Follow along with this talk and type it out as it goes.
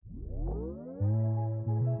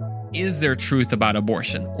Is there truth about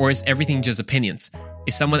abortion, or is everything just opinions?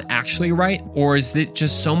 Is someone actually right, or is it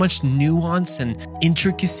just so much nuance and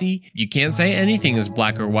intricacy? You can't say anything is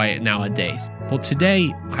black or white nowadays. Well,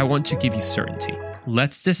 today, I want to give you certainty.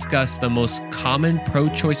 Let's discuss the most common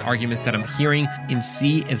pro-choice arguments that I'm hearing and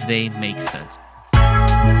see if they make sense.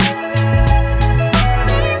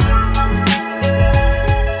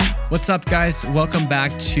 What's up, guys? Welcome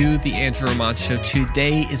back to the Andrew Ramon Show.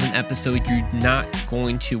 Today is an episode you're not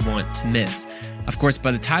going to want to miss. Of course,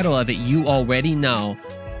 by the title of it, you already know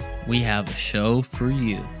we have a show for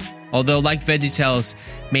you. Although, like VeggieTales,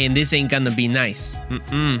 man, this ain't gonna be nice.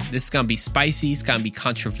 This is gonna be spicy, it's gonna be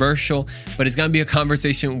controversial, but it's gonna be a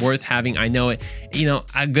conversation worth having. I know it. You know,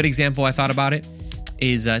 a good example I thought about it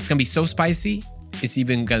is it's gonna be so spicy, it's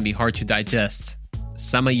even gonna be hard to digest.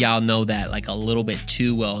 Some of y'all know that like a little bit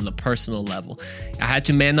too well on the personal level. I had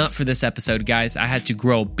to man up for this episode, guys. I had to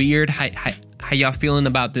grow a beard. How y'all feeling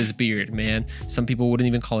about this beard, man? Some people wouldn't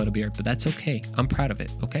even call it a beard, but that's okay. I'm proud of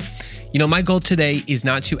it, okay? You know, my goal today is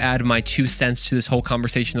not to add my 2 cents to this whole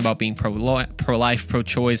conversation about being pro-life,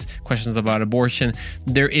 pro-choice, questions about abortion.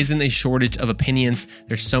 There isn't a shortage of opinions.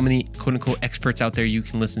 There's so many quote-unquote experts out there you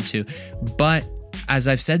can listen to. But as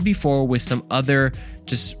I've said before with some other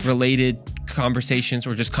just related conversations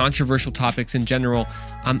or just controversial topics in general,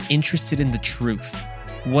 I'm interested in the truth.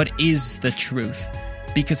 What is the truth?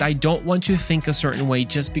 Because I don't want to think a certain way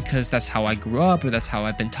just because that's how I grew up or that's how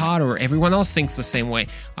I've been taught or everyone else thinks the same way.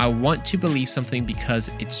 I want to believe something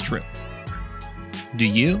because it's true. Do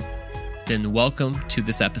you? Then welcome to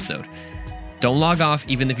this episode. Don't log off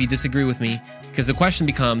even if you disagree with me, because the question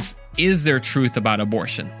becomes, is there truth about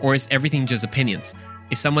abortion, or is everything just opinions?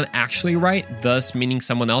 Is someone actually right, thus meaning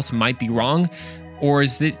someone else might be wrong? Or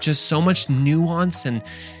is it just so much nuance and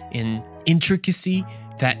intricacy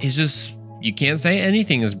that is just, you can't say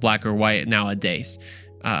anything is black or white nowadays?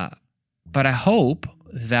 But I hope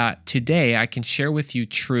that today I can share with you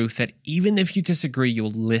truth that even if you disagree,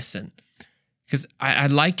 you'll listen. Because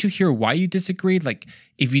I'd like to hear why you disagreed. Like,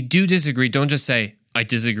 if you do disagree, don't just say, I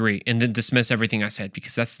disagree, and then dismiss everything I said,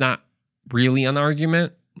 because that's not really an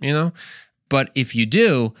argument, you know? But if you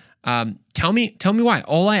do, tell me why.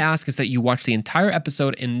 All I ask is that you watch the entire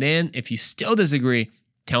episode, and then if you still disagree,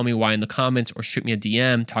 tell me why in the comments or shoot me a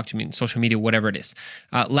DM, talk to me on social media, whatever it is.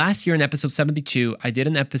 Last year in episode 72, I did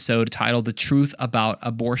an episode titled The Truth About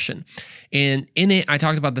Abortion. And in it, I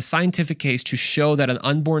talked about the scientific case to show that an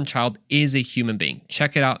unborn child is a human being.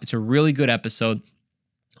 Check it out. It's a really good episode.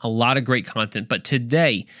 A lot of great content. But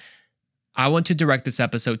today, I want to direct this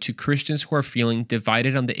episode to Christians who are feeling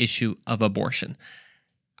divided on the issue of abortion.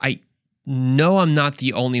 I know I'm not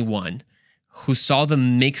the only one who saw the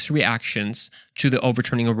mixed reactions to the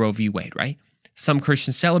overturning of Roe v. Wade, right? Some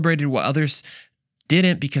Christians celebrated while others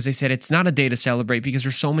didn't, because they said it's not a day to celebrate because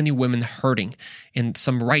there's so many women hurting and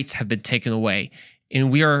some rights have been taken away. And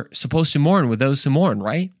we are supposed to mourn with those who mourn,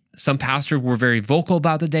 right? Some pastors were very vocal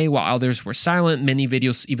about the day while others were silent. Many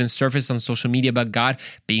videos even surfaced on social media about God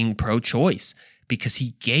being pro-choice because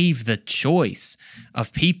he gave the choice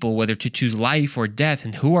of people whether to choose life or death.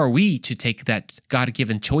 And who are we to take that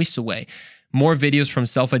God-given choice away? More videos from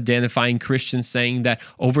self-identifying Christians saying that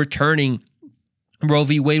overturning Roe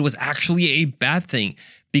v. Wade was actually a bad thing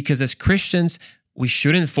because as Christians, we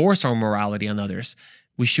shouldn't force our morality on others.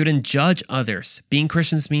 We shouldn't judge others. Being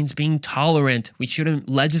Christians means being tolerant. We shouldn't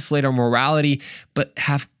legislate our morality, but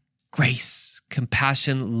have grace,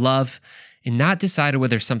 compassion, love, and not decide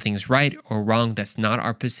whether something is right or wrong. That's not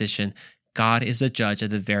our position. God is a judge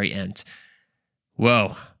at the very end.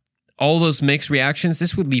 Whoa. All those mixed reactions,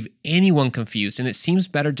 this would leave anyone confused. And it seems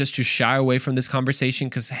better just to shy away from this conversation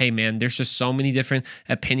because, hey, man, there's just so many different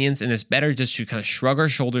opinions. And it's better just to kind of shrug our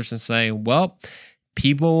shoulders and say, well,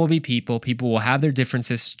 people will be people. People will have their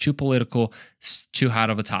differences. Too political, too hot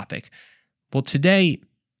of a topic. Well, today,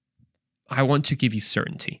 I want to give you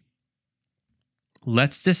certainty.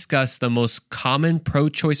 Let's discuss the most common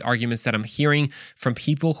pro-choice arguments that I'm hearing from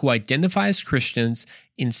people who identify as Christians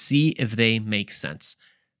and see if they make sense.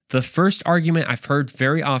 The first argument I've heard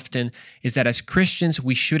very often is that as Christians,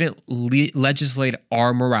 we shouldn't legislate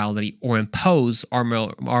our morality or impose our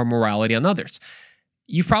morality on others.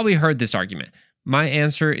 You've probably heard this argument. My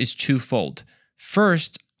answer is twofold.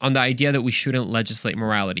 First, on the idea that we shouldn't legislate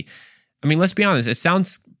morality. I mean, let's be honest, it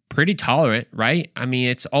sounds pretty tolerant, right? I mean,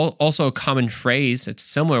 it's also a common phrase, it's a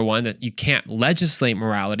similar one, that you can't legislate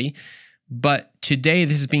morality. But today,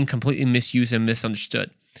 this is being completely misused and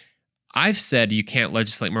misunderstood. I've said you can't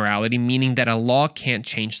legislate morality, meaning that a law can't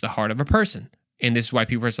change the heart of a person. And this is why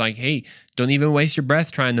people are like, hey, don't even waste your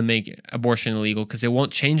breath trying to make abortion illegal because it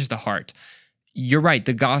won't change the heart. You're right.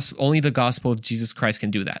 Only the gospel of Jesus Christ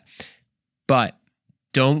can do that. But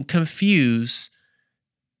don't confuse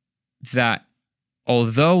that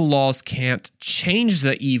although laws can't change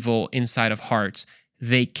the evil inside of hearts,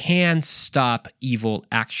 they can stop evil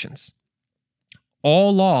actions.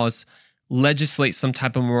 All laws legislate some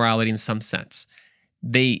type of morality in some sense.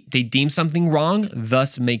 They deem something wrong,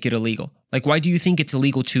 thus make it illegal. Like, why do you think it's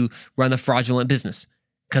illegal to run a fraudulent business?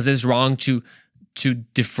 Because it's wrong to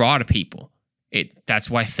defraud people. That's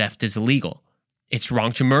why theft is illegal. It's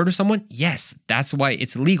wrong to murder someone? Yes, that's why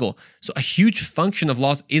it's illegal. So a huge function of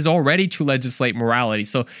laws is already to legislate morality.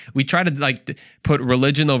 So we try to put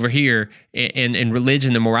religion over here and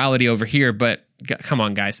religion and morality over here, but come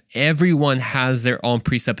on, guys. Everyone has their own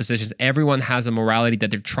presuppositions. Everyone has a morality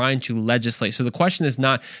that they're trying to legislate. So the question is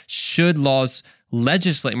not should laws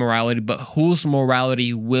legislate morality, but whose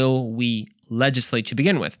morality will we legislate to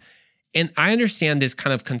begin with? And I understand this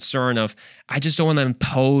kind of concern of, I just don't want to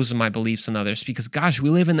impose my beliefs on others because, gosh, we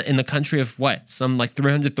live in the country of what? Some like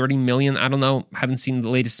 330 million? I don't know. Haven't seen the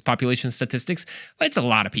latest population statistics. But it's a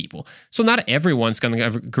lot of people. So not everyone's going to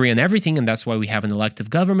agree on everything. And that's why we have an elective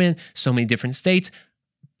government, so many different states.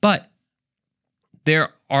 But there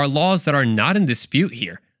are laws that are not in dispute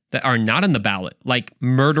here, that are not on the ballot, like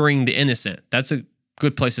murdering the innocent. That's a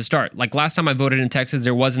good place to start. Like last time I voted in Texas,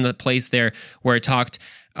 there wasn't a place there where it talked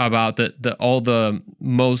about all the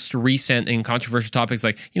most recent and controversial topics,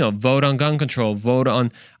 like, vote on gun control, vote on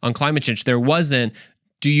climate change. There wasn't,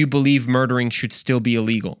 do you believe murdering should still be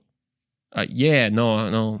illegal?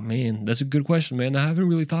 No, man, that's a good question, man. I haven't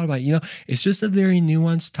really thought about it. It's just a very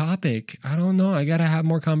nuanced topic. I don't know. I got to have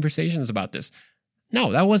more conversations about this.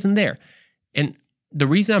 No, that wasn't there. And the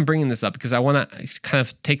reason I'm bringing this up, because I want to kind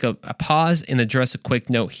of take a pause and address a quick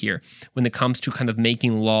note here when it comes to kind of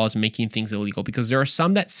making laws, making things illegal, because there are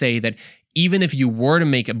some that say that even if you were to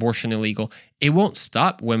make abortion illegal, it won't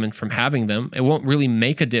stop women from having them. It won't really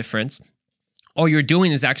make a difference. All you're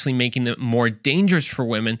doing is actually making it more dangerous for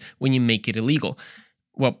women when you make it illegal.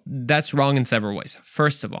 Well, that's wrong in several ways.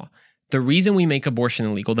 First of all, the reason we make abortion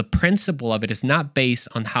illegal, the principle of it is not based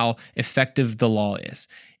on how effective the law is.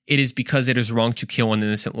 It is because it is wrong to kill an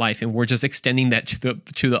innocent life, and we're just extending that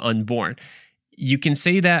to the unborn. You can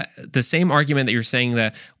say that the same argument that you're saying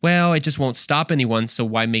that, well, it just won't stop anyone, so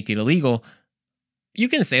why make it illegal? You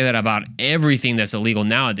can say that about everything that's illegal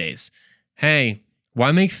nowadays. Hey,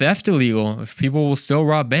 why make theft illegal if people will still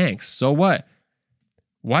rob banks? So what?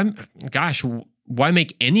 Why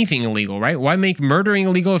make anything illegal, right? Why make murdering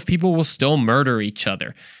illegal if people will still murder each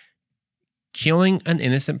other? Killing an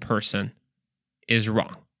innocent person is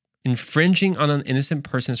wrong. Infringing on an innocent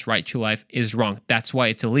person's right to life is wrong. That's why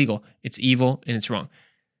it's illegal. It's evil and it's wrong.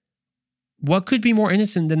 What could be more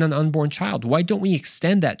innocent than an unborn child? Why don't we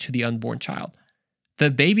extend that to the unborn child?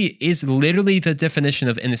 The baby is literally the definition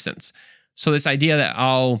of innocence. So this idea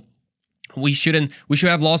that, we should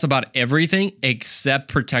have laws about everything except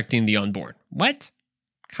protecting the unborn. What?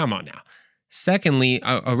 Come on now. Secondly,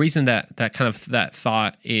 a reason that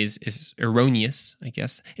thought is erroneous, I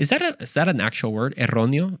guess. Is that an actual word?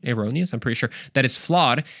 Erroneous? I'm pretty sure that is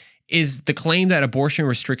flawed, is the claim that abortion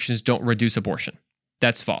restrictions don't reduce abortion.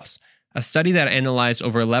 That's false. A study that analyzed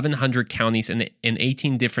over 1,100 counties in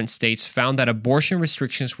 18 different states found that abortion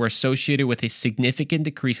restrictions were associated with a significant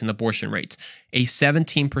decrease in abortion rates, a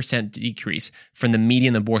 17% decrease from the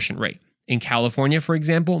median abortion rate. In California, for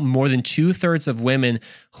example, more than 2/3 of women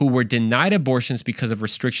who were denied abortions because of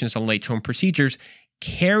restrictions on late-term procedures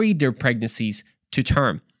carried their pregnancies to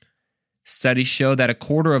term. Studies show that a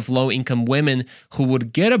quarter of low-income women who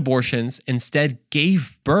would get abortions instead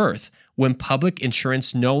gave birth when public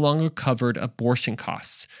insurance no longer covered abortion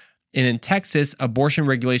costs. And in Texas, abortion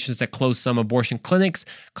regulations that closed some abortion clinics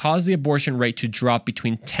caused the abortion rate to drop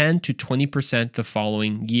between 10 to 20% the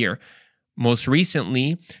following year. Most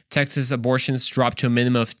recently, Texas abortions dropped to a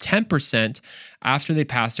minimum of 10% after they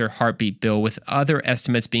passed their heartbeat bill, with other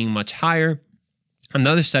estimates being much higher.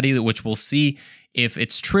 Another study, which we'll see if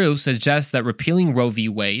it's true, suggests that repealing Roe v.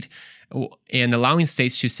 Wade and allowing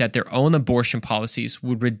states to set their own abortion policies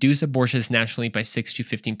would reduce abortions nationally by 6 to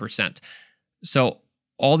 15%. So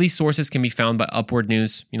all these sources can be found by Upward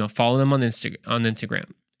News. Follow them on Instagram.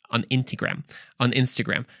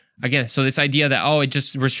 Again, so this idea that,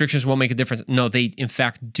 restrictions won't make a difference. No, they in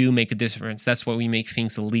fact do make a difference. That's why we make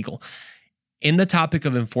things illegal. In the topic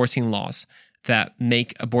of enforcing laws that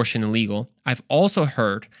make abortion illegal, I've also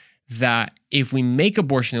heard that if we make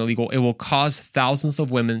abortion illegal, it will cause thousands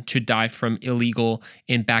of women to die from illegal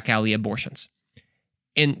and back alley abortions.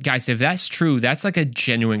 And guys, if that's true, that's like a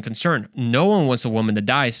genuine concern. No one wants a woman to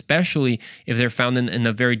die, especially if they're found in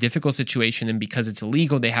a very difficult situation. And because it's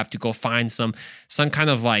illegal, they have to go find some kind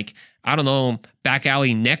of like, I don't know, back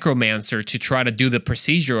alley necromancer to try to do the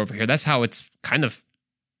procedure over here. That's how it's kind of,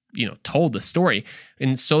 told the story.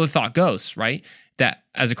 And so the thought goes, right? That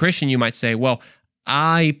as a Christian, you might say, well,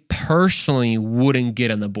 I personally wouldn't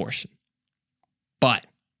get an abortion. But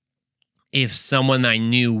if someone I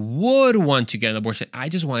knew would want to get an abortion, I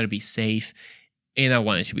just want it to be safe and I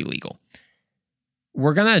want it to be legal.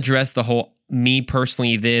 We're going to address the whole me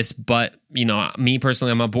personally this, but, me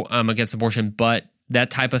personally, I'm against abortion, but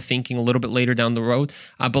that type of thinking a little bit later down the road.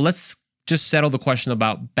 But let's just settle the question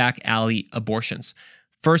about back alley abortions.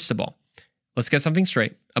 First of all, let's get something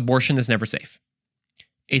straight. Abortion is never safe.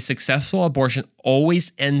 A successful abortion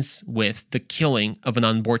always ends with the killing of an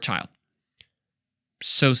unborn child.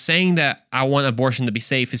 So saying that I want abortion to be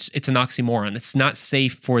safe, it's an oxymoron. It's not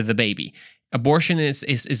safe for the baby. Abortion is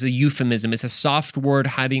a euphemism. It's a soft word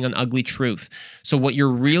hiding an ugly truth. So what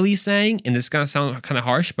you're really saying, and this is going to sound kind of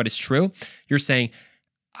harsh, but it's true. You're saying,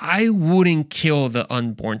 I wouldn't kill the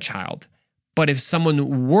unborn child. But if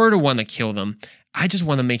someone were to want to kill them, I just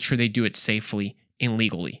want to make sure they do it safely and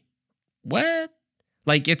legally. What?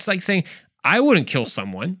 Like, it's like saying, I wouldn't kill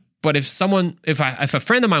someone. But if a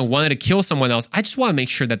friend of mine wanted to kill someone else, I just want to make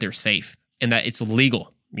sure that they're safe and that it's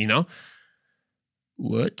legal,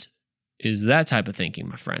 What is that type of thinking,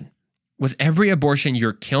 my friend? With every abortion,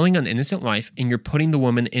 you're killing an innocent life and you're putting the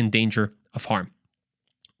woman in danger of harm.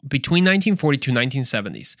 Between 1940 to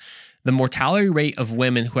 1970s, the mortality rate of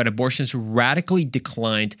women who had abortions radically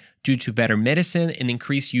declined due to better medicine and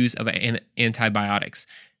increased use of antibiotics.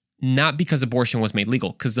 Not because abortion was made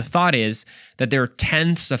legal, because the thought is that there were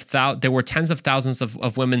tens of thousands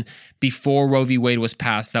of women before Roe v. Wade was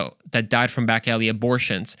passed that died from back alley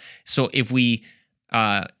abortions. So if we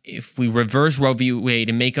reverse Roe v. Wade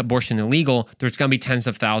and make abortion illegal, there's going to be tens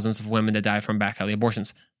of thousands of women that die from back alley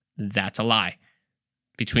abortions. That's a lie.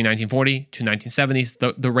 Between 1940 to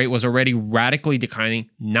 1970s, the rate was already radically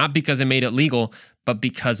declining, not because it made it legal, but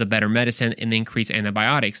because of better medicine and increased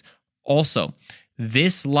antibiotics. Also,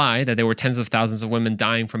 this lie that there were tens of thousands of women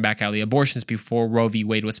dying from back alley abortions before Roe v.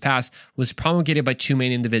 Wade was passed was promulgated by two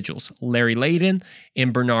main individuals, Larry Layden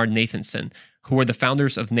and Bernard Nathanson, who were the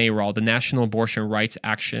founders of NARAL, the National Abortion Rights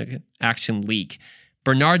Action League.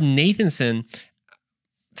 Bernard Nathanson,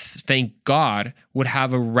 thank God, would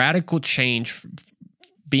have a radical change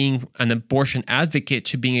being an abortion advocate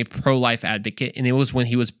to being a pro-life advocate. And it was when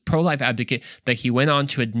he was pro-life advocate that he went on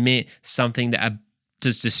to admit something that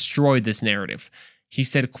just destroyed this narrative. He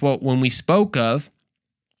said, quote, when we spoke of,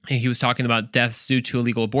 and he was talking about deaths due to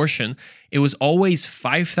illegal abortion, it was always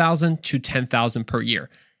 5,000 to 10,000 per year.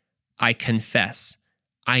 I confess,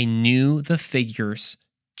 I knew the figures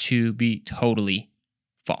to be totally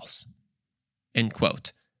false, end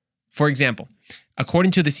quote. For example,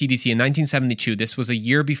 according to the CDC in 1972, this was a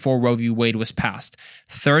year before Roe v. Wade was passed,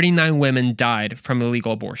 39 women died from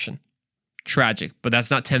illegal abortion. Tragic, but that's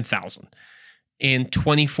not 10,000. And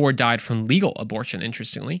 24 died from legal abortion,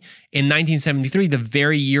 interestingly. In 1973, the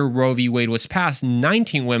very year Roe v. Wade was passed,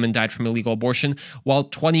 19 women died from illegal abortion, while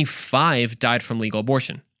 25 died from legal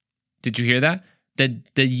abortion. Did you hear that? The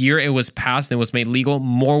year it was passed and it was made legal,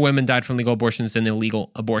 more women died from legal abortions than illegal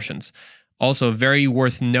abortions. Also, very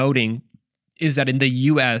worth noting is that in the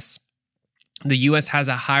U.S. has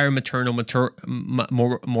a higher maternal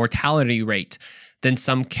mortality rate than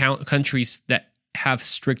some countries that have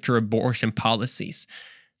stricter abortion policies.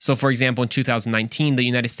 So, for example, in 2019, the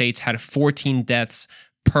United States had 14 deaths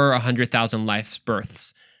per 100,000 live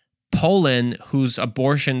births. Poland, whose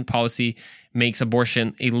abortion policy makes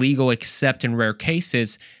abortion illegal except in rare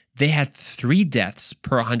cases, they had 3 deaths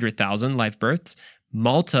per 100,000 live births.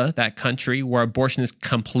 Malta, that country where abortion is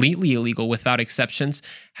completely illegal without exceptions,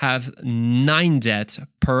 have 9 deaths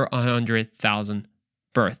per 100,000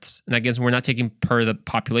 births. And again, we're not taking per the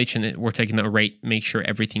population, we're taking the rate, make sure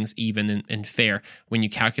everything's even and fair when you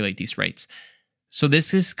calculate these rates. So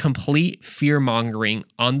this is complete fear-mongering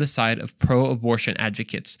on the side of pro-abortion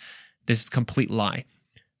advocates. This is a complete lie.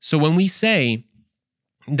 So when we say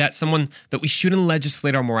that we shouldn't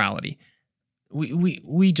legislate our morality,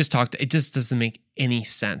 we just talked, it just doesn't make any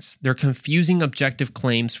sense. They're confusing objective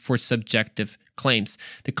claims for subjective claims.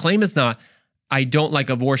 The claim is not, I don't like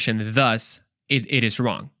abortion, thus it is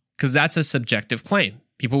wrong, because that's a subjective claim.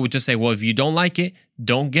 People would just say, well, if you don't like it,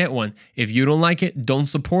 don't get one. If you don't like it, don't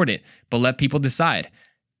support it, but let people decide.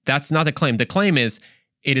 That's not the claim. The claim is,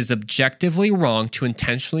 it is objectively wrong to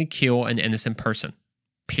intentionally kill an innocent person,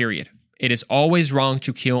 period. It is always wrong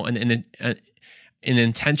to kill and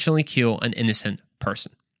intentionally kill an innocent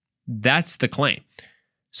person. That's the claim.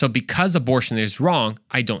 So because abortion is wrong,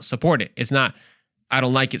 I don't support it. It's not, I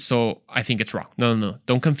don't like it, so I think it's wrong. No.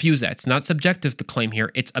 Don't confuse that. It's not subjective, the claim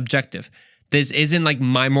here. It's objective. This isn't like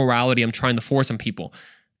my morality I'm trying to force on people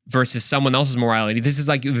versus someone else's morality. This is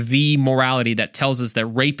like the morality that tells us that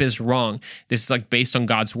rape is wrong. This is like based on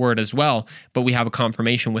God's word as well, but we have a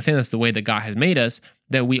confirmation within us, the way that God has made us,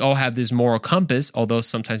 that we all have this moral compass, although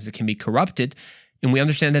sometimes it can be corrupted, and we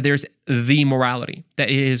understand that there's the morality, that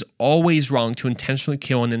it is always wrong to intentionally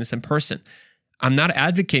kill an innocent person. I'm not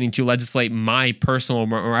advocating to legislate my personal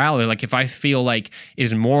morality. Like if I feel like it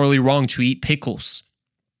is morally wrong to eat pickles,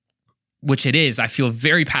 which it is, I feel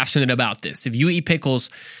very passionate about this. If you eat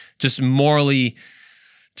pickles, just morally,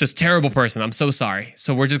 just terrible person. I'm so sorry.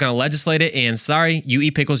 So we're just going to legislate it, and sorry, you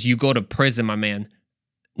eat pickles, you go to prison, my man.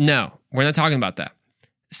 No, we're not talking about that.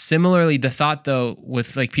 Similarly, the thought though,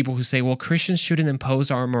 with like people who say, well, Christians shouldn't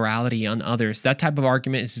impose our morality on others. That type of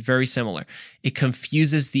argument is very similar. It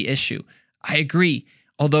confuses the issue. I agree.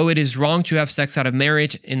 Although it is wrong to have sex out of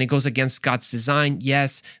marriage and it goes against God's design,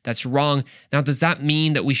 yes, that's wrong. Now, does that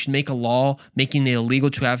mean that we should make a law making it illegal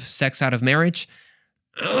to have sex out of marriage?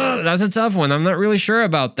 That's a tough one. I'm not really sure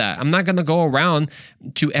about that. I'm not going to go around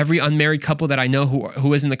to every unmarried couple that I know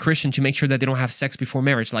who isn't a Christian to make sure that they don't have sex before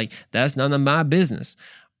marriage. Like, that's none of my business.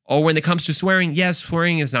 Or when it comes to swearing, yes,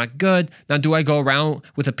 swearing is not good. Now, do I go around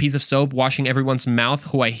with a piece of soap washing everyone's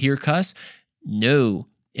mouth who I hear cuss? No.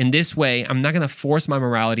 In this way, I'm not going to force my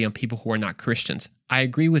morality on people who are not Christians. I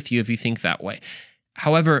agree with you if you think that way.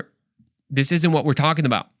 However, this isn't what we're talking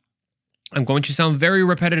about. I'm going to sound very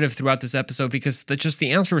repetitive throughout this episode because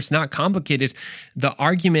the answer is not complicated. This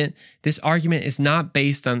argument is not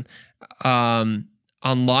based on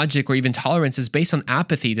logic or even tolerance. It's based on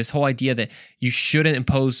apathy. This whole idea that you shouldn't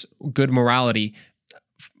impose good morality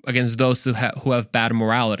against those who have bad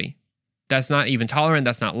morality. That's not even tolerant.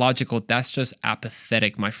 That's not logical. That's just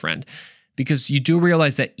apathetic, my friend. Because you do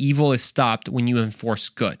realize that evil is stopped when you enforce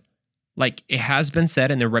good. Like it has been said,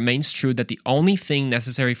 and it remains true, that the only thing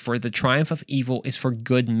necessary for the triumph of evil is for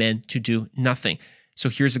good men to do nothing. So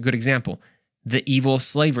here's a good example. The evil of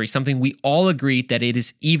slavery, something we all agree that it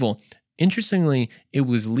is evil. Interestingly, it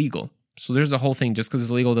was legal. So there's a whole thing. Just because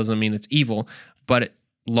it's legal doesn't mean it's evil, but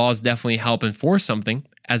laws definitely help enforce something,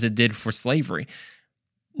 as it did for slavery.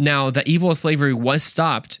 Now, the evil of slavery was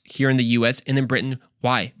stopped here in the U.S. and in Britain.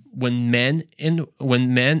 Why? When men and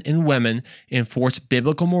women enforced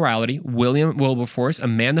biblical morality, William Wilberforce, a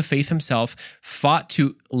man of faith himself, fought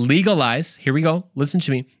to legalize, here we go, listen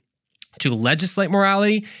to me, to legislate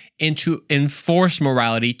morality and to enforce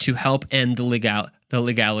morality to help end the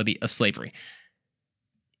legality of slavery.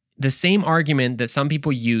 The same argument that some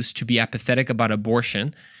people use to be apathetic about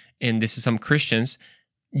abortion, and this is some Christians,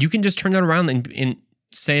 you can just turn that around and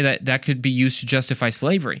say that could be used to justify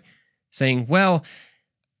slavery, saying, well,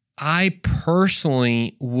 I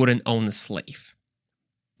personally wouldn't own a slave,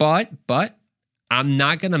 but I'm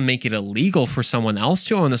not going to make it illegal for someone else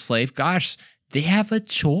to own a slave. Gosh, they have a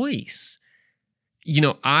choice.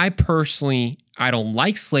 I don't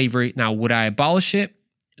like slavery. Now, would I abolish it?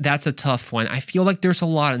 That's a tough one. I feel like there's a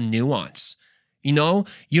lot of nuance. You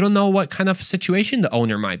don't know what kind of situation the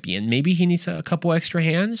owner might be in. Maybe he needs a couple extra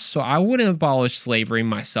hands. So I wouldn't abolish slavery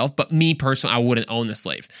myself, but me personally, I wouldn't own a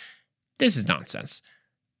slave. This is nonsense.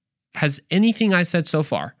 Has anything I said so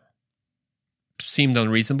far seemed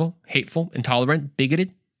unreasonable, hateful, intolerant,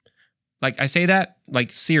 bigoted? Like I say that, like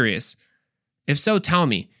serious. If so, tell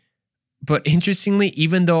me. But interestingly,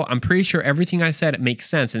 even though I'm pretty sure everything I said makes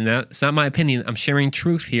sense, and that's not my opinion, I'm sharing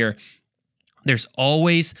truth here, there's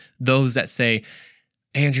always those that say,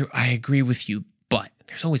 Andrew, I agree with you, but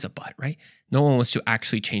there's always a but, right? No one wants to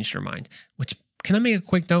actually change their mind, which, can I make a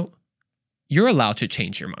quick note? You're allowed to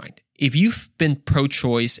change your mind. If you've been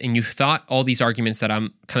pro-choice and you've thought all these arguments that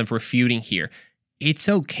I'm kind of refuting here, it's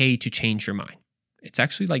okay to change your mind. It's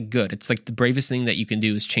actually like good. It's like the bravest thing that you can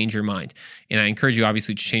do is change your mind. And I encourage you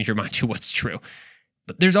obviously to change your mind to what's true.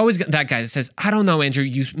 But there's always that guy that says, I don't know, Andrew,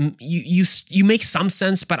 you make some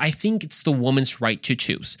sense, but I think it's the woman's right to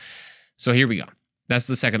choose. So here we go. That's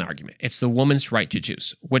the second argument. It's the woman's right to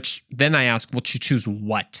choose, which then I ask, well, to choose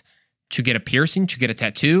what? To get a piercing, to get a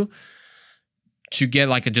tattoo, to get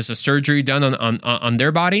like just a surgery done on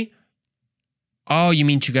their body? Oh, you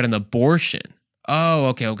mean to get an abortion? Oh,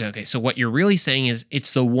 okay. So what you're really saying is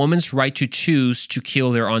it's the woman's right to choose to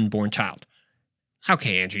kill their unborn child.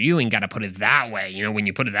 Okay, Andrew, you ain't got to put it that way. When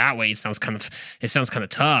you put it that way, it sounds kind of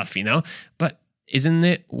tough, But isn't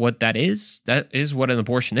it what that is? That is what an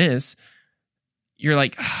abortion is. You're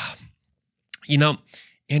like,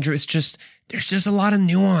 Andrew, it's just there's just a lot of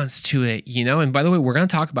nuance to it, you know? And by the way, we're going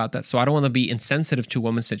to talk about that. So I don't want to be insensitive to a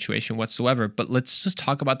woman's situation whatsoever, but let's just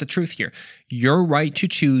talk about the truth here. Your right to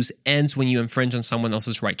choose ends when you infringe on someone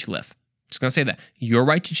else's right to live. Just going to say that. Your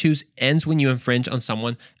right to choose ends when you infringe on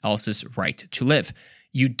someone else's right to live.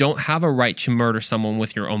 You don't have a right to murder someone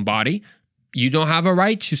with your own body. You don't have a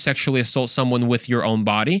right to sexually assault someone with your own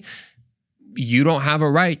body. You don't have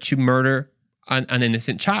a right to murder an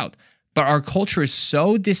innocent child. But our culture is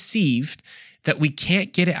so deceived that we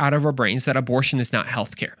can't get it out of our brains that abortion is not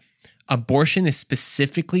healthcare. Abortion is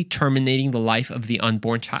specifically terminating the life of the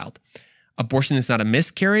unborn child. Abortion is not a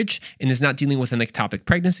miscarriage and is not dealing with an ectopic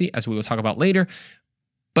pregnancy, as we will talk about later.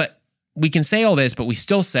 But we can say all this, but we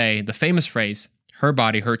still say the famous phrase, her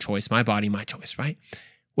body, her choice, my body, my choice, right?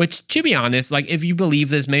 Which, to be honest, like if you believe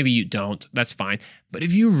this, maybe you don't, that's fine. But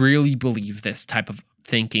if you really believe this type of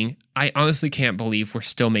thinking, I honestly can't believe we're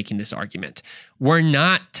still making this argument. We're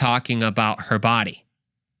not talking about her body.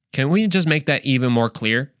 Can we just make that even more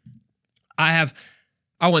clear? I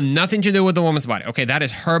want nothing to do with the woman's body. Okay, that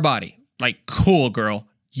is her body. Like, cool, girl,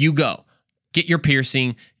 you go. Get your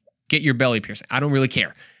piercing, get your belly piercing. I don't really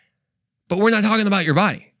care. But we're not talking about your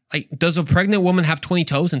body. Like, does a pregnant woman have 20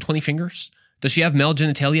 toes and 20 fingers? Does she have male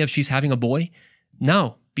genitalia if she's having a boy?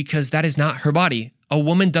 No, because that is not her body. A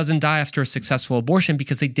woman doesn't die after a successful abortion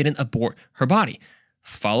because they didn't abort her body.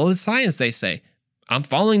 Follow the science, they say. I'm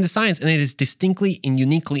following the science, and it is distinctly and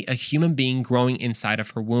uniquely a human being growing inside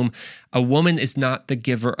of her womb. A woman is not the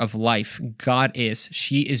giver of life. God is.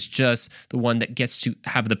 She is just the one that gets to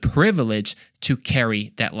have the privilege to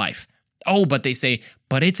carry that life. Oh, but they say,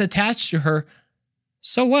 but it's attached to her.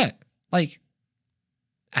 So what? Like,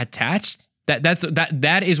 attached?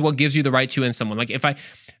 That is what gives you the right to end someone. Like, if I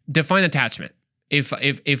define attachment,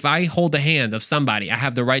 if I hold the hand of somebody, I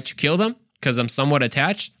have the right to kill them because I'm somewhat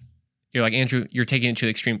attached. You're like, Andrew, you're taking it to the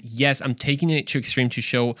extreme. Yes, I'm taking it to extreme to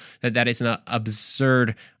show that is an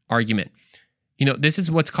absurd argument. You know, this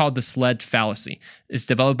is what's called the SLED fallacy. It's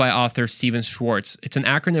developed by author Steven Schwartz. It's an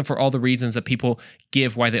acronym for all the reasons that people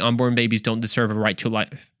give why the unborn babies don't deserve a right to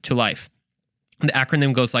life. The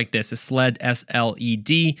acronym goes like this. SLED,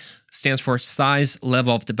 S-L-E-D, stands for size,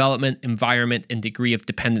 level of development, environment, and degree of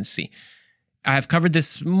dependency. I have covered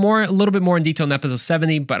this a little bit more in detail in episode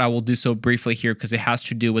 70, but I will do so briefly here because it has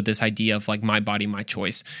to do with this idea of like my body, my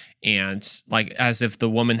choice, and like as if the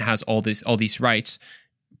woman has all these rights,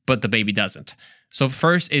 but the baby doesn't. So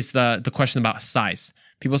first is the question about size.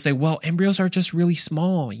 People say, well, embryos are just really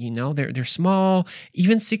small, you know, they're small.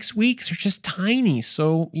 Even 6 weeks are just tiny.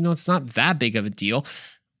 So, you know, it's not that big of a deal.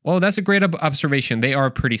 Well, that's a great observation. They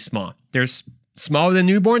are pretty small. They're smaller than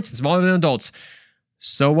newborns and smaller than adults.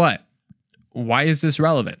 So what? Why is this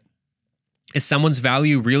relevant? Is someone's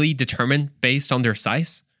value really determined based on their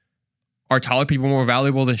size? Are taller people more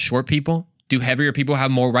valuable than short people? Do heavier people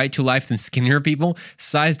have more right to life than skinnier people?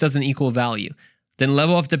 Size doesn't equal value. Then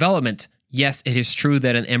level of development. Yes, it is true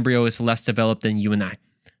that an embryo is less developed than you and I.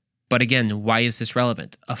 But again, why is this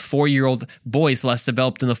relevant? A 4-year-old boy is less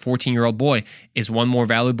developed than a 14-year-old boy. Is one more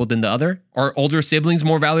valuable than the other? Are older siblings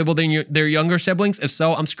more valuable than their younger siblings? If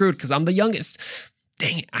so, I'm screwed because I'm the youngest.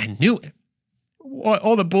 Dang it, I knew it.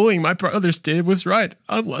 All the bullying my brothers did was right.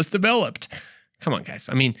 I'm less developed. Come on, guys.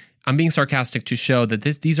 I mean, I'm being sarcastic to show that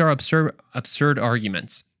these are absurd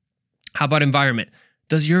arguments. How about environment?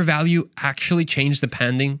 Does your value actually change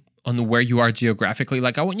depending on where you are geographically?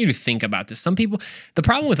 Like, I want you to think about this. Some people, the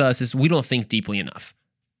problem with us is we don't think deeply enough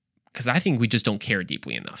because I think we just don't care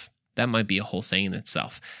deeply enough. That might be a whole saying in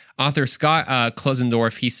itself. Author Scott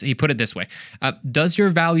Klosendorf, he put it this way. Does your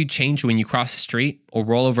value change when you cross the street or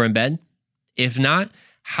roll over in bed? If not,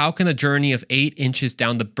 how can a journey of 8 inches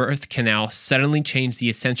down the birth canal suddenly change the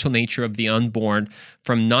essential nature of the unborn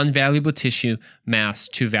from non-valuable tissue mass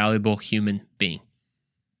to valuable human being?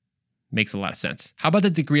 Makes a lot of sense. How about the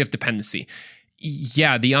degree of dependency?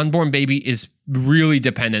 Yeah, the unborn baby is really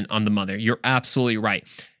dependent on the mother. You're absolutely right.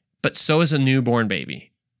 But so is a newborn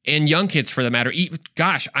baby. And young kids, for the matter.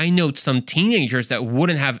 Gosh, I know some teenagers that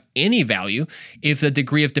wouldn't have any value if the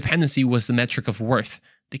degree of dependency was the metric of worth.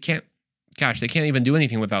 They can't even do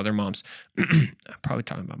anything without their moms. I'm probably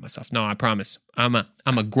talking about myself. No, I promise. I'm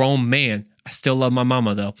a grown man. I still love my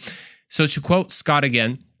mama, though. So to quote Scott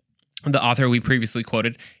again, the author we previously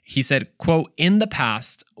quoted, he said, quote, "In the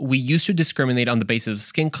past, we used to discriminate on the basis of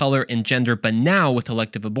skin color and gender, but now with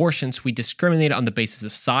elective abortions, we discriminate on the basis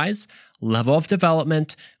of size, level of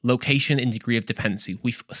development, location, and degree of dependency.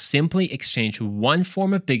 We've simply exchanged one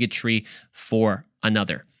form of bigotry for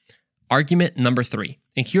another." Argument number 3.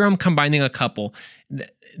 And here I'm combining a couple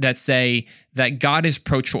that say that God is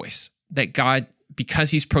pro-choice, that God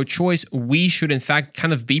because he's pro-choice, we should in fact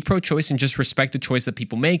kind of be pro-choice and just respect the choice that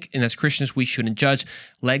people make. And as Christians, we shouldn't judge.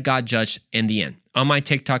 Let God judge in the end. On my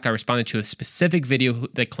TikTok, I responded to a specific video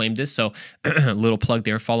that claimed this. So a little plug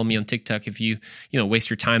there. Follow me on TikTok if you waste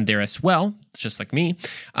your time there as well, just like me.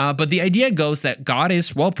 But the idea goes that God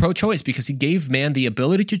is, well, pro-choice because he gave man the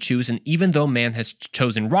ability to choose. And even though man has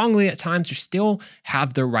chosen wrongly at times, you still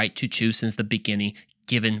have the right to choose since the beginning,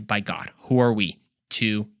 given by God. Who are we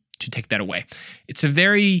to take that away? It's a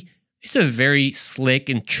very slick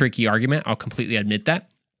and tricky argument. I'll completely admit that.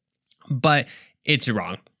 But it's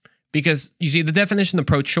wrong. Because you see, the definition of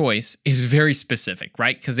pro-choice is very specific,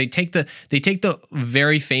 right? Because they take the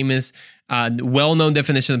very famous, well-known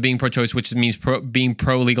definition of being pro-choice, which means being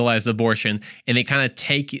pro-legalized abortion, and they kind of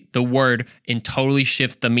take the word and totally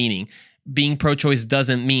shift the meaning. Being pro-choice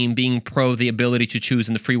doesn't mean being pro the ability to choose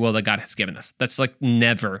and the free will that God has given us. That's like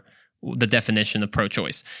never the definition of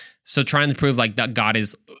pro-choice. So trying to prove like that God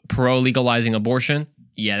is pro-legalizing abortion,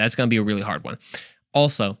 yeah, that's going to be a really hard one.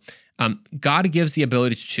 Also, God gives the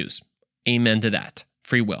ability to choose. Amen to that.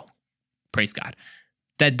 Free will. Praise God.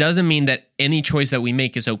 That doesn't mean that any choice that we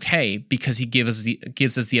make is okay because he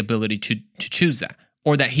gives us the ability to choose that,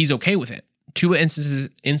 or that he's okay with it. Two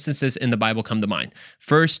instances in the Bible come to mind.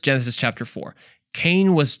 First, Genesis chapter 4.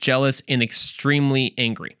 Cain was jealous and extremely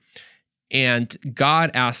angry. And God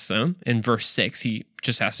asks him in verse 6, he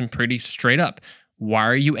just asks him pretty straight up, why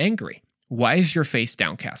are you angry? Why is your face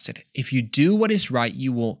downcasted? If you do what is right,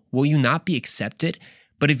 will you not be accepted?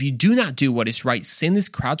 But if you do not do what is right, sin is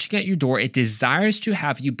crouching at your door. It desires to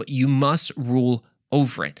have you, but you must rule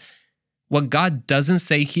over it. What God doesn't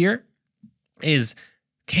say here is,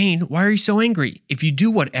 Cain, why are you so angry? If you do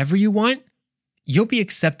whatever you want, you'll be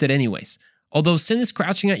accepted anyways. Although sin is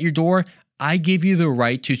crouching at your door, I gave you the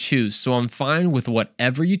right to choose. So I'm fine with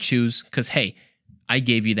whatever you choose because, hey, I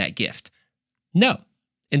gave you that gift. No.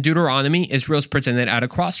 In Deuteronomy, Israel's presented at a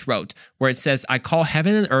crossroad where it says, I call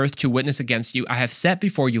heaven and earth to witness against you. I have set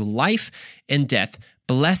before you life and death,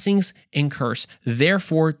 blessings and curse.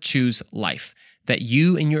 Therefore, choose life, that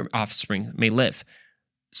you and your offspring may live.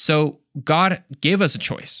 So God gave us a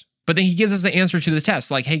choice, but then he gives us the answer to the test.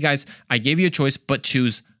 Like, hey guys, I gave you a choice, but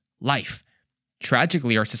choose life.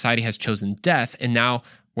 Tragically, our society has chosen death, and now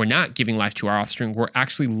we're not giving life to our offspring. We're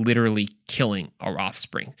actually literally killing our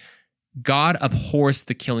offspring. God abhors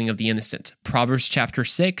the killing of the innocent. Proverbs chapter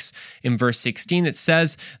 6, in verse 16, it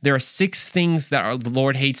says, there are 6 things that the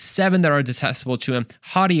Lord hates, 7 that are detestable to him,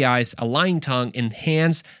 haughty eyes, a lying tongue, and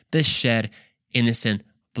hands that shed innocent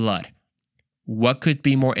blood. What could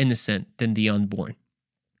be more innocent than the unborn?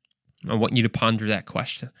 I want you to ponder that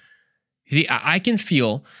question. You see, I can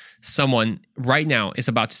feel someone right now is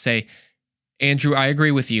about to say, Andrew, I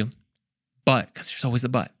agree with you, but, because there's always a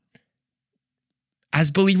but. As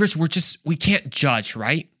believers, we can't judge,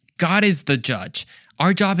 right? God is the judge.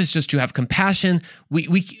 Our job is just to have compassion. We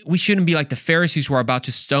shouldn't be like the Pharisees who are about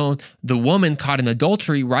to stone the woman caught in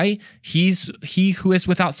adultery, right? He who is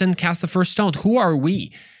without sin cast the first stone. Who are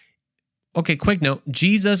we? Okay, quick note.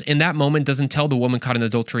 Jesus in that moment doesn't tell the woman caught in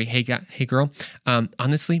adultery, hey girl,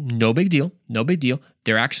 honestly, no big deal. No big deal.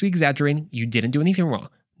 They're actually exaggerating. You didn't do anything wrong.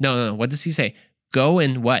 No. What does he say? Go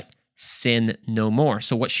and what? Sin no more.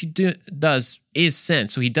 So what she does is sin.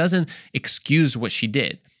 So he doesn't excuse what she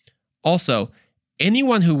did. Also,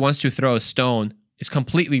 anyone who wants to throw a stone is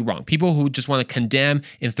completely wrong. People who just want to condemn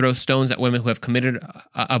and throw stones at women who have committed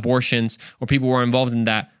abortions or people who are involved in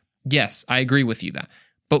that, yes, I agree with you that.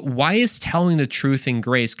 But why is telling the truth in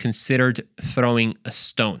grace considered throwing a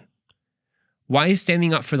stone? Why is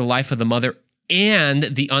standing up for the life of the mother and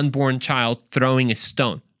the unborn child throwing a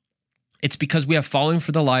stone? It's because we have fallen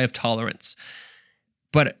for the lie of tolerance.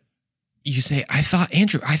 But you say,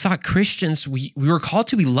 Andrew, I thought Christians, we were called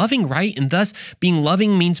to be loving, right? And thus being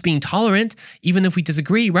loving means being tolerant, even if we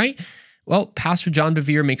disagree, right? Well, Pastor John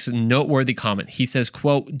Bevere makes a noteworthy comment. He says,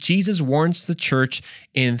 quote, Jesus warns the church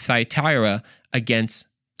in Thyatira against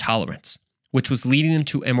tolerance, which was leading them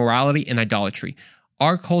to immorality and idolatry.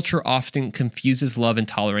 Our culture often confuses love and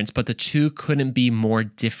tolerance, but the two couldn't be more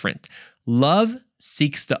different. Love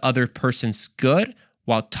seeks the other person's good,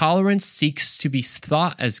 while tolerance seeks to be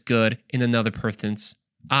thought as good in another person's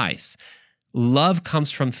eyes. Love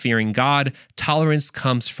comes from fearing God. Tolerance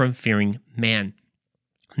comes from fearing man.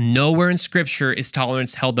 Nowhere in Scripture is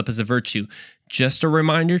tolerance held up as a virtue. Just a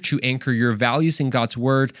reminder to anchor your values in God's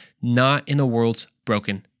word, not in the world's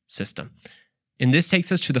broken system. And this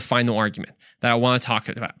takes us to the final argument that I want to talk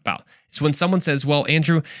about. It's when someone says, well,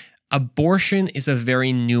 Andrew, abortion is a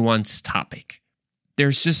very nuanced topic.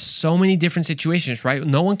 There's just so many different situations, right?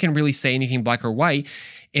 No one can really say anything black or white.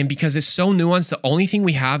 And because it's so nuanced, the only thing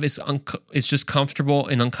we have is just comfortable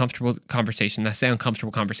and uncomfortable conversation. I say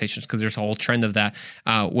uncomfortable conversations because there's a whole trend of that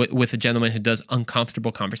with a gentleman who does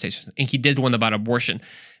uncomfortable conversations. And he did one about abortion.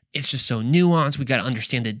 It's just so nuanced. We got to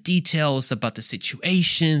understand the details about the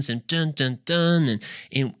situations and dun, dun, dun.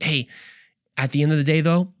 And hey, at the end of the day,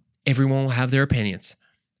 though, everyone will have their opinions.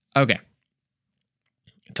 Okay.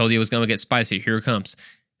 I told you it was going to get spicy. Here it comes.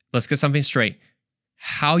 Let's get something straight.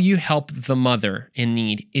 How you help the mother in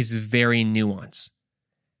need is very nuanced.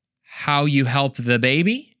 How you help the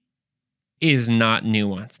baby is not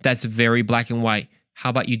nuanced. That's very black and white. How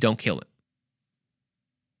about you don't kill it?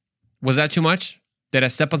 Was that too much? Did I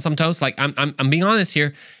step on some toes? Like, I'm being honest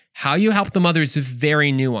here. How you help the mother is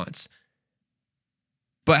very nuanced.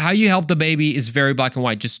 But how you help the baby is very black and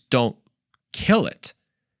white. Just don't kill it.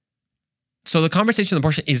 So the conversation on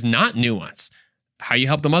abortion is not nuanced. How you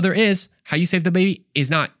help the mother is. How you save the baby is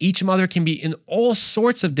not. Each mother can be in all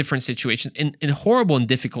sorts of different situations, in horrible and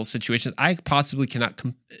difficult situations I possibly cannot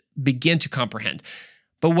begin to comprehend.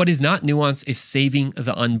 But what is not nuanced is saving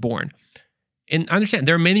the unborn. And understand,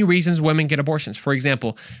 there are many reasons women get abortions. For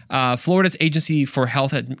example, Florida's Agency for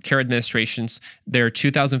Health Care Administrations, their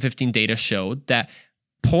 2015 data showed that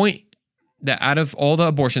out of all the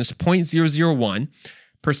abortions,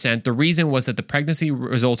 0.001%, the reason was that the pregnancy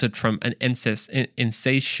resulted from an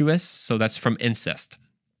incestuous, so that's from incest.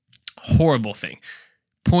 Horrible thing.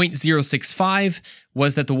 0.065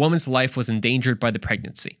 was that the woman's life was endangered by the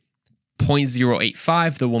pregnancy.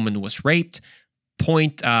 0.085, the woman was raped.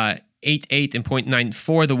 0.88 and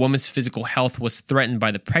 0.94, the woman's physical health was threatened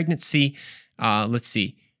by the pregnancy. Let's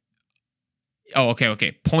see. Oh, okay.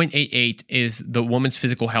 0.88 is the woman's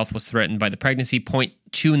physical health was threatened by the pregnancy.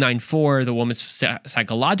 0.294, the woman's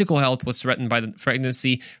psychological health was threatened by the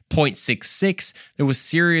pregnancy. 0.66, there was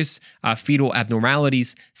serious fetal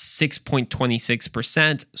abnormalities.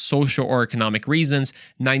 6.26%, social or economic reasons.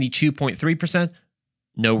 92.3%,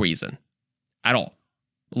 no reason at all.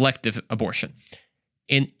 Elective abortion.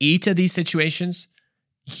 In each of these situations,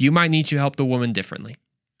 you might need to help the woman differently.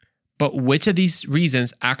 But which of these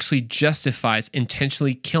reasons actually justifies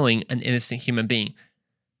intentionally killing an innocent human being?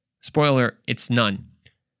 Spoiler, it's none.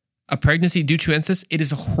 A pregnancy due to incest, it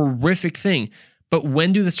is a horrific thing. But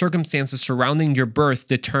when do the circumstances surrounding your birth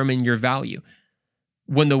determine your value?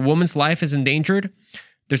 When the woman's life is endangered,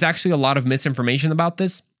 there's actually a lot of misinformation about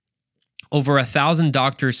this. Over 1,000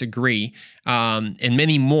 doctors agree, and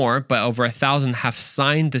many more, but over 1,000 have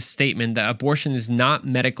signed the statement that abortion is not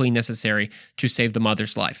medically necessary to save the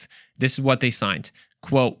mother's life. This is what they signed.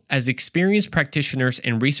 Quote, as experienced practitioners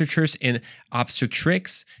and researchers in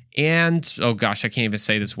obstetrics and, I can't even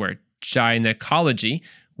say this word, gynecology,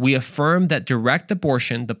 we affirm that direct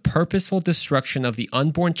abortion, the purposeful destruction of the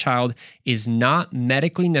unborn child, is not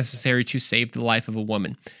medically necessary to save the life of a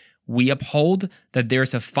woman. We uphold that there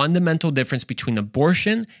is a fundamental difference between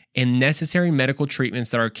abortion and necessary medical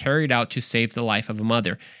treatments that are carried out to save the life of a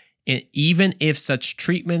mother, and even if such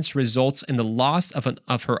treatments results in the loss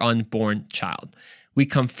of her unborn child. We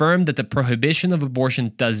confirm that the prohibition of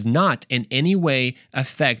abortion does not in any way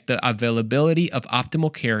affect the availability of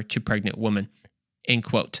optimal care to pregnant women. End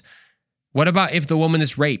quote. What about if the woman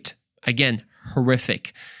is raped? Again,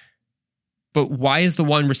 horrific. But why is the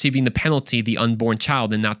one receiving the penalty the unborn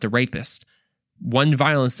child and not the rapist? One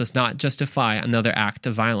violence does not justify another act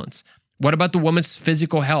of violence. What about the woman's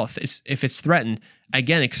physical health if it's threatened?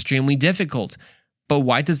 Again, extremely difficult. But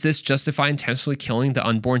why does this justify intentionally killing the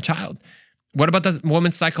unborn child? What about the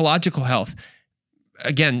woman's psychological health?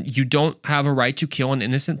 Again, you don't have a right to kill an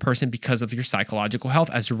innocent person because of your psychological health,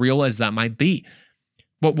 as real as that might be.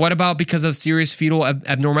 But what about because of serious fetal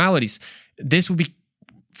abnormalities? This would be,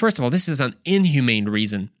 first of all, this is an inhumane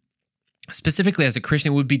reason. Specifically, as a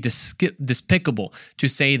Christian, it would be despicable to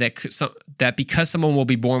say that because someone will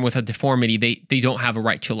be born with a deformity, they don't have a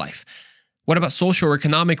right to life. What about social or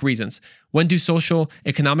economic reasons? When do social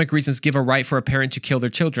economic reasons give a right for a parent to kill their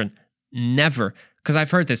children? Never. Because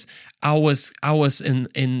I've heard this. I was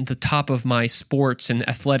in the top of my sports and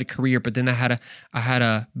athletic career, but then I had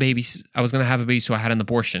a baby. I was going to have a baby, so I had an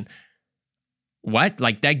abortion. What?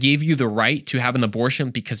 Like that gave you the right to have an abortion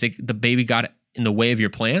because the baby got in the way of your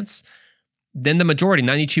plans? Then the majority,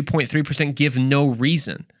 92.3%, give no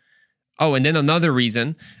reason. Oh, and then another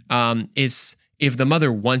reason is if the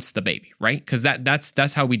mother wants the baby, right? Because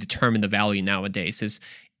that's how we determine the value nowadays. Is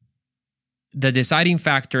the deciding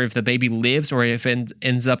factor if the baby lives or if it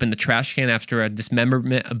ends up in the trash can after a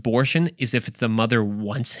dismemberment abortion is if the mother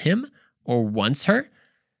wants him or wants her.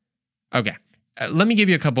 Okay, let me give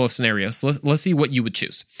you a couple of scenarios. Let's see what you would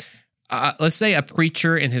choose. let's say a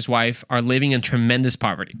preacher and his wife are living in tremendous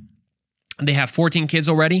poverty. They have 14 kids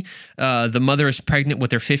already. The mother is pregnant with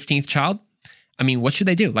their 15th child. I mean, what should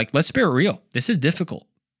they do? Like, let's be real. This is difficult.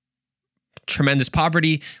 Tremendous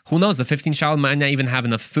poverty. Who knows? The 15th child might not even have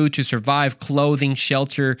enough food to survive, clothing,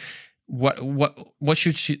 shelter. What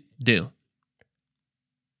should she do?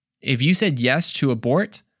 If you said yes to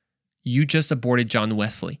abort, you just aborted John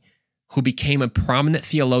Wesley, who became a prominent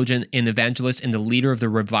theologian and evangelist and the leader of the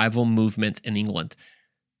revival movement in England.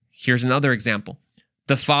 Here's another example.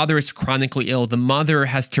 The father is chronically ill. The mother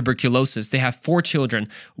has tuberculosis. They have 4 children.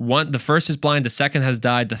 The first is blind, the second has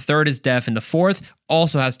died, the third is deaf, and the fourth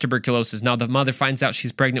also has tuberculosis. Now the mother finds out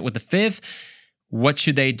she's pregnant with the 5th. What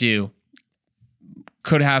should they do?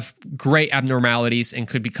 Could have great abnormalities and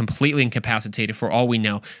could be completely incapacitated for all we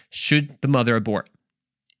know. Should the mother abort?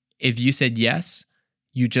 If you said yes,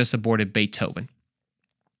 you just aborted Beethoven.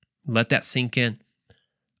 Let that sink in.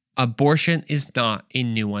 Abortion is not a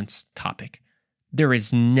nuanced topic. There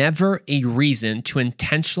is never a reason to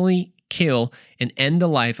intentionally kill and end the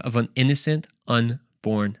life of an innocent,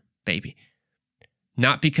 unborn baby.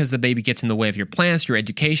 Not because the baby gets in the way of your plans, your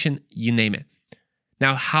education, you name it.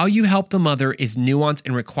 Now, how you help the mother is nuanced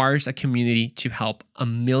and requires a community to help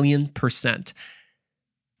 1,000,000%.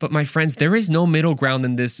 But my friends, there is no middle ground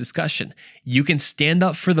in this discussion. You can stand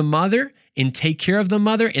up for the mother and take care of the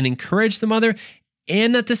mother and encourage the mother,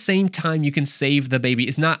 and at the same time, you can save the baby.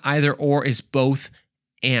 It's not either or, it's both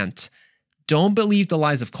and. Don't believe the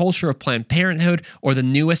lies of culture, of Planned Parenthood, or the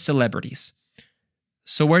newest celebrities.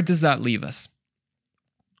 So where does that leave us?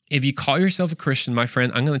 If you call yourself a Christian, my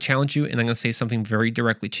friend, I'm going to challenge you and I'm going to say something very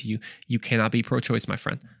directly to you. You cannot be pro-choice, my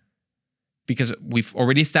friend. Because we've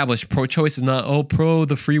already established pro-choice is not, pro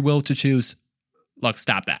the free will to choose. Look,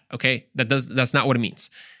 stop that, okay? That's not what it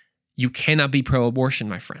means. You cannot be pro-abortion,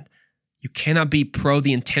 my friend. You cannot be pro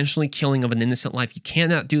the intentionally killing of an innocent life. You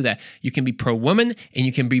cannot do that. You can be pro-woman and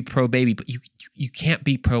you can be pro-baby, but you can't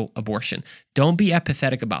be pro-abortion. Don't be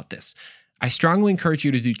apathetic about this. I strongly encourage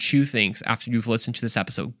you to do 2 things after you've listened to this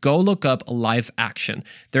episode. Go look up Live Action.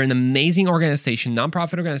 They're an amazing organization,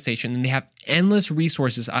 nonprofit organization, and they have endless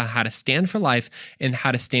resources on how to stand for life and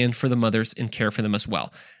how to stand for the mothers and care for them as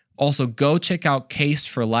well. Also, go check out Case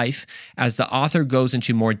for Life as the author goes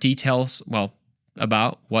into more details,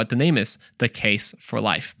 about what the name is, The Case for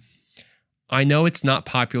Life. I know it's not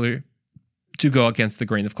popular to go against the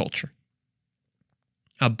grain of culture.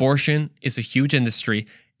 Abortion is a huge industry,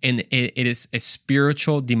 and it is a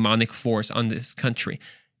spiritual demonic force on this country.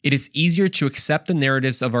 It is easier to accept the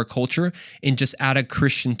narratives of our culture and just add a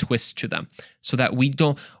Christian twist to them so that we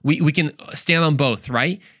can stand on both,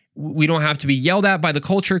 right? We don't have to be yelled at by the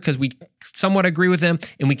culture because we somewhat agree with them,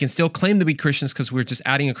 and we can still claim to be Christians because we're just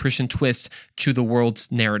adding a Christian twist to the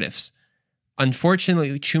world's narratives.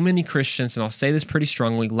 Unfortunately, too many Christians, and I'll say this pretty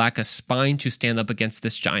strongly, lack a spine to stand up against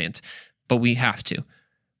this giant, but we have to.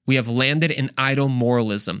 We have landed in idle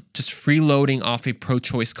moralism, just freeloading off a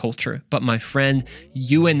pro-choice culture. But my friend,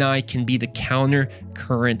 you and I can be the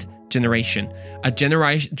counter-current generation, a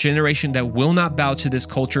generation that will not bow to this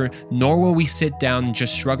culture, nor will we sit down and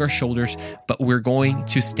just shrug our shoulders, but we're going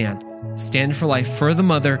to stand for life, for the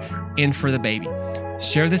mother and for the baby.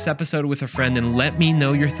 Share this episode with a friend and let me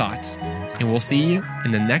know your thoughts. And we'll see you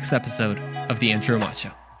in the next episode of The Andrew Amat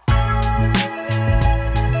Show.